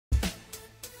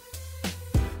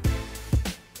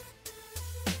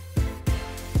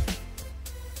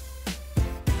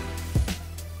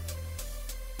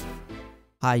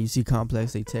Hi, you see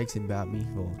Complex, they texting about me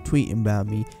or tweeting about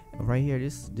me. But right here,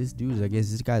 this dude, I guess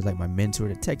this guy's like my mentor.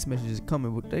 The text message is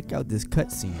coming, but check out this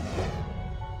cutscene.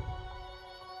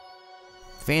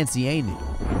 Fancy, ain't it?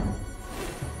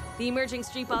 The emerging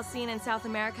streetball scene in South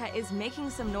America is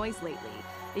making some noise lately.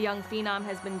 The young phenom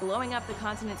has been blowing up the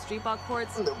continent's streetball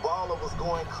courts. The baller was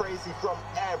going crazy from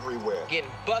everywhere. Getting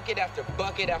bucket after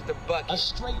bucket after bucket. A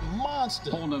straight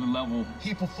monster. Whole nother level.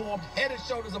 He performed head and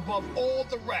shoulders above all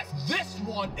the rest. This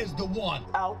one is the one.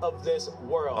 Out of this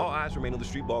world. All eyes remain on the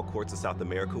streetball courts in South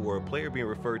America, where a player being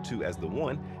referred to as the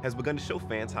One has begun to show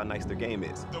fans how nice their game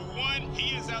is. The One,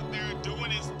 he is out there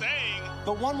doing his thing.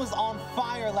 The One was on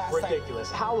fire last night. Ridiculous.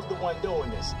 How is the One doing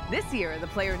this? This year, the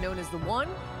player known as the One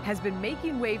has been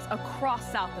making waves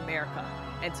across South America.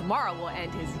 And tomorrow will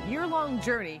end his year-long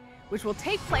journey, which will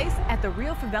take place at the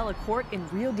Rio Favela court in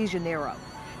Rio de Janeiro.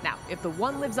 Now, if the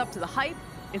One lives up to the hype,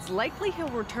 it's likely he'll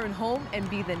return home and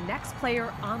be the next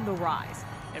player on the rise.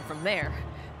 And from there,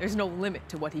 there's no limit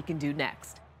to what he can do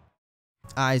next.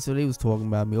 Alright, so they was talking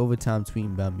about me, overtime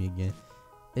tweeting about me again.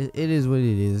 It is what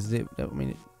it is. I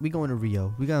mean, we going to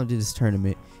Rio. We gonna do this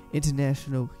tournament,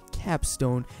 international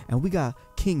capstone, and we got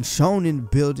King Shawnn in the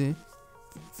building.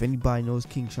 If anybody knows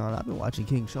King Shawnn, I've been watching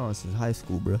King Shawnn since high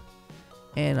school, bro.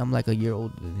 And I'm like a year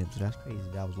older than him, so that's crazy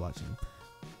that I was watching him.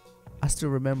 I still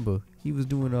remember he was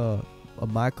doing a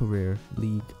My Career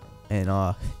league,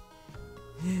 and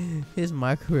his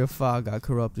My Career file got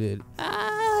corrupted.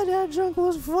 That junk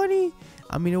was funny.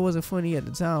 I mean, it wasn't funny at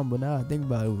the time, but now I think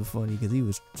about it, it was funny because he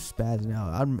was spazzing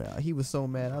out. He was so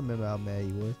mad. I remember how mad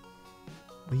he was.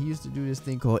 But he used to do this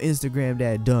thing called Instagram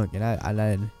that dunk, and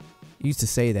I used to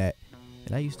say that,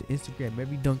 and I used to Instagram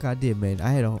every dunk I did, man.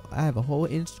 I have a whole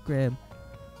Instagram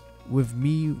with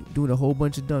me doing a whole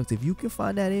bunch of dunks. If you can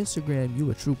find that Instagram, you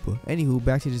a trooper. Anywho,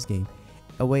 back to this game.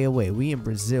 Away. We in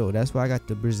Brazil. That's why I got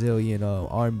the Brazilian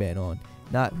armband on.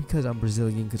 Not because I'm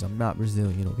Brazilian, because I'm not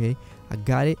Brazilian, okay? I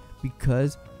got it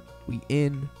because we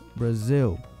in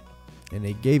Brazil, and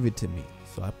they gave it to me,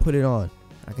 so I put it on.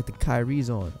 I got the Kyrie's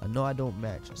on. I know I don't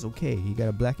match. It's okay. He got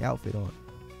a black outfit on.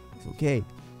 It's okay.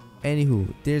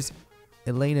 Anywho, there's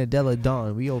Elena Delle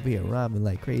Donne. We over here rhyming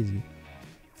like crazy.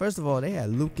 First of all, they had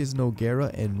Lucas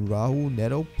Nogueira and Raul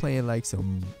Neto playing like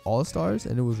some all-stars,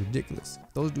 and it was ridiculous.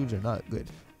 Those dudes are not good.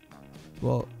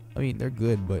 Well, I mean, they're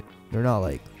good, but they're not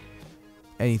like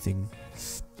anything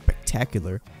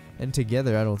spectacular. And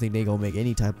together, I don't think they gonna make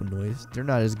any type of noise. They're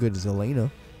not as good as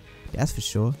Elena, that's for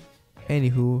sure.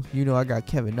 Anywho, you know I got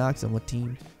Kevin Knox on my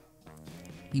team.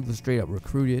 He was straight up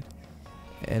recruited,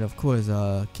 and of course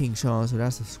King Shawnn. So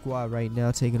that's the squad right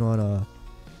now taking on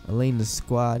Elena's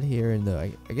squad here in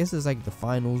the, I guess it's like the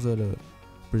finals of the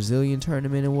Brazilian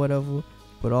tournament or whatever.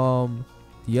 But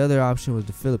the other option was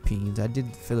the Philippines. I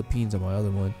did the Philippines on my other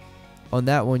one. On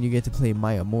that one, you get to play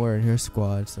Maya Moore and her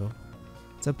squad. So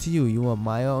it's up to you. You want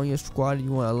Maya on your squad, or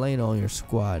you want Elena on your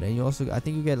squad, and you also, I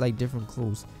think you get like different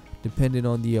clothes depending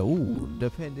on the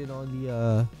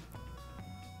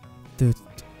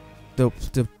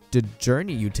the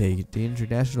journey you take, the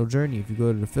international journey. If you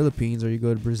go to the Philippines or you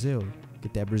go to Brazil,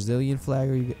 get that Brazilian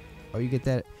flag, or you get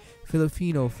that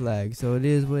Filipino flag. So it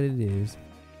is what it is.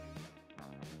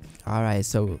 All right,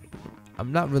 so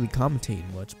I'm not really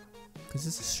commentating much because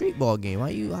it's a street ball game. How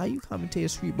you commentate a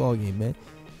street ball game, man?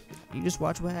 You just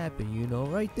watch what happened, you know.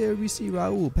 Right there, we see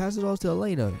Raul pass it off to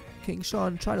Elena. King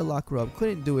Shawnn tried to lock her up,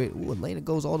 couldn't do it. Ooh, Elena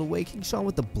goes all the way. King Shawnn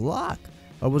with the block.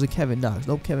 Or was it Kevin Knox?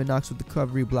 Nope, Kevin Knox with the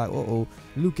recovery block.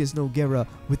 Lucas Nogueira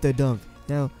with the dunk.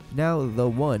 Now the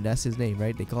One, that's his name,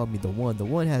 right? They call me the One. The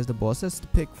One has the ball. So that's the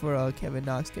pick for Kevin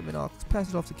Knox. Kevin Knox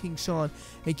passes it off to King Shawnn,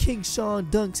 and King Shawnn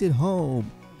dunks it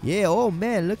home. Yeah, oh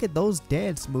man, look at those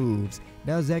dance moves.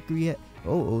 Now Zachary,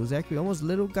 Zachary almost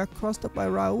got crossed up by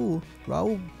Raul.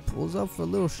 Raul pulls up for a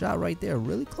little shot right there.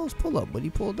 Really close pull up, but he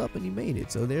pulled up and he made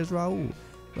it. So there's Raul.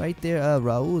 Right there,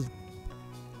 Raul's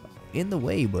in the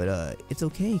way, but it's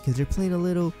okay because they're playing a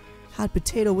little hot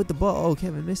potato with the ball. Oh,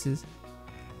 Kevin misses.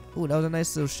 Oh, that was a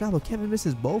nice little shot, but Kevin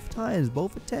misses both times,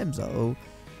 both attempts.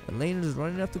 Elena's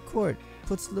running up the court.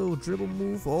 Puts a little dribble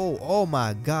move. Oh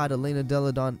my God, Elena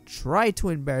Delle Donne tried to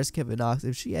embarrass Kevin Knox.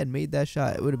 If she had made that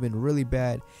shot, it would have been really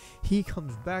bad. He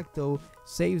comes back though,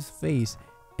 saves face,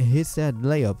 and hits that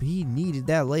layup. He needed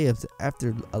that layup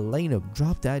after Elena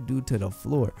dropped that dude to the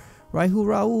floor. Right,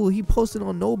 Raul, he posted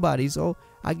on nobody, so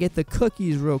I get the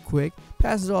cookies real quick.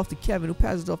 Passes it off to Kevin, who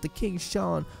passes it off to King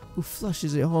Shawnn, who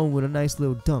flushes it home with a nice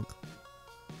little dunk.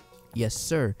 Yes,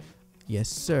 sir. Yes,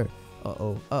 sir.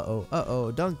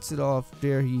 Dunks it off.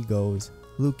 There he goes.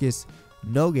 Lucas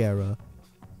Nogueira.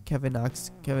 Kevin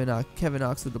Knox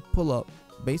with a pull-up.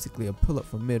 Basically a pull-up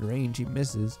from mid-range. He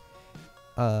misses.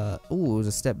 It was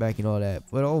a step back and all that.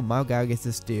 But oh, my guy gets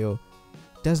the steal.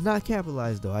 Does not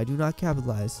capitalize though. I do not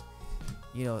capitalize.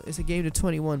 You know, it's a game to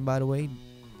 21, by the way. In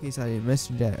case I didn't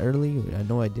mention that earlier. I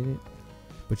know I didn't.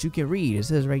 But you can read. It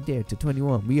says right there to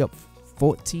 21. We up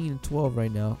 14-12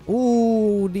 right now.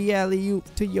 Ooh, the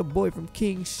alley-oop to your boy from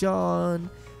King Shawnn.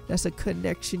 That's a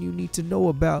connection you need to know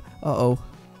about. Uh-oh.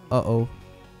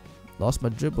 Lost my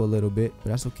dribble a little bit,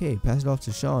 but that's okay. Pass it off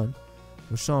to Shawnn.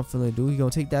 What's Shawnn feeling, dude? He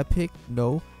gonna take that pick?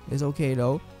 No. It's okay,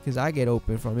 though, because I get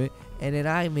open from it. And then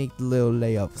I make the little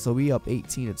layup. So we up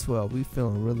 18-12. We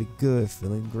feeling really good.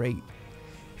 Feeling great.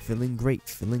 Feeling great.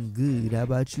 Feeling good. How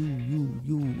about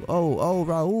you? Oh,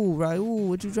 Raul.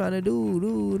 What you trying to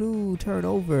do?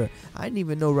 Turnover. I didn't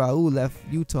even know Raul left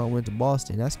Utah and went to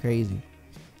Boston. That's crazy.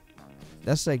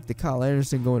 That's like the Kyle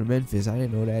Anderson going to Memphis. I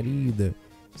didn't know that either.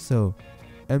 So,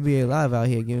 NBA Live out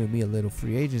here giving me a little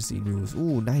free agency news.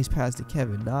 Ooh, nice pass to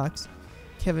Kevin Knox.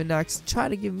 Kevin Knox tried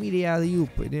to give me the alley-oop,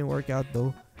 but it didn't work out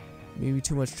though. Maybe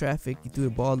too much traffic. He threw the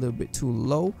ball a little bit too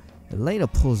low. Elena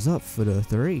pulls up for the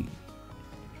 3.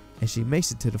 And she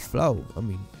makes it to the flow. I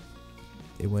mean,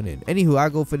 it went in. Anywho, I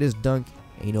go for this dunk.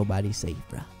 Ain't nobody safe,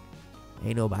 bruh.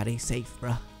 Ain't nobody safe,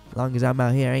 bruh. As long as I'm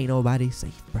out here, ain't nobody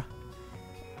safe, bruh.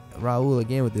 Raul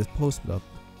again with this post up.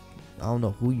 I don't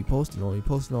know who you posted on. He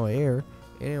posted on air.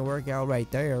 It didn't work out right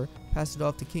there. Pass it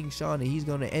off to King Shawnn, and he's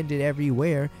gonna end it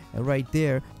everywhere. And right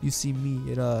there, you see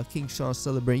me and King Shawnn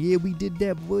celebrating. Yeah, we did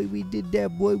that, boy. We did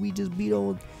that, boy. We just beat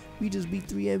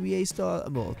 3 NBA stars.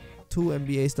 Well, 2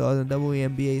 NBA stars and double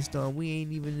NBA star. We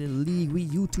ain't even in the league. We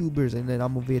YouTubers. And then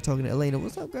I'm over here talking to Elena.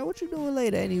 What's up, girl? What you doing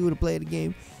later? And he would have played the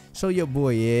game. Show your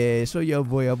boy, yeah. Show your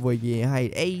boy, our boy getting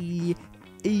hype. Hey.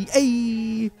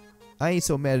 I ain't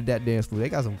so mad at that dance move. They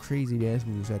got some crazy dance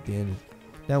moves at the end.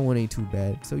 That one ain't too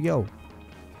bad. So, yo,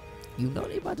 you know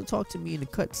they about to talk to me in the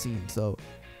cutscene. So,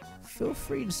 feel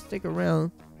free to stick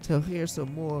around to hear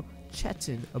some more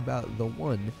chatting about the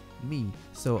one, me.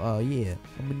 So, yeah,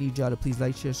 I'm gonna need y'all to please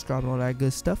like, share, subscribe, and all that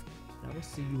good stuff. And I will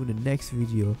see you in the next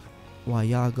video while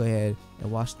y'all go ahead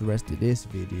and watch the rest of this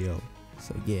video.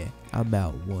 So, yeah, I'm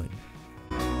out. One.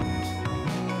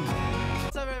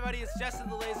 What's up, everybody? It's Justin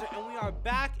the Laser, and we are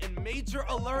back in Major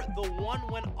Alert. The one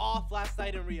went off last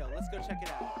night in Rio. Let's go check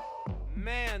it out.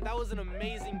 Man, that was an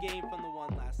amazing game from the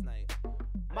one last night.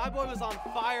 My boy was on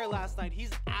fire last night.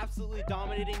 He's absolutely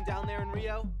dominating down there in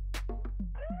Rio.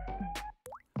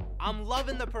 I'm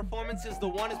loving the performances the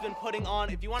one has been putting on.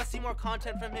 If you want to see more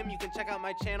content from him, you can check out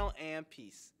my channel, and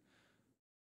peace.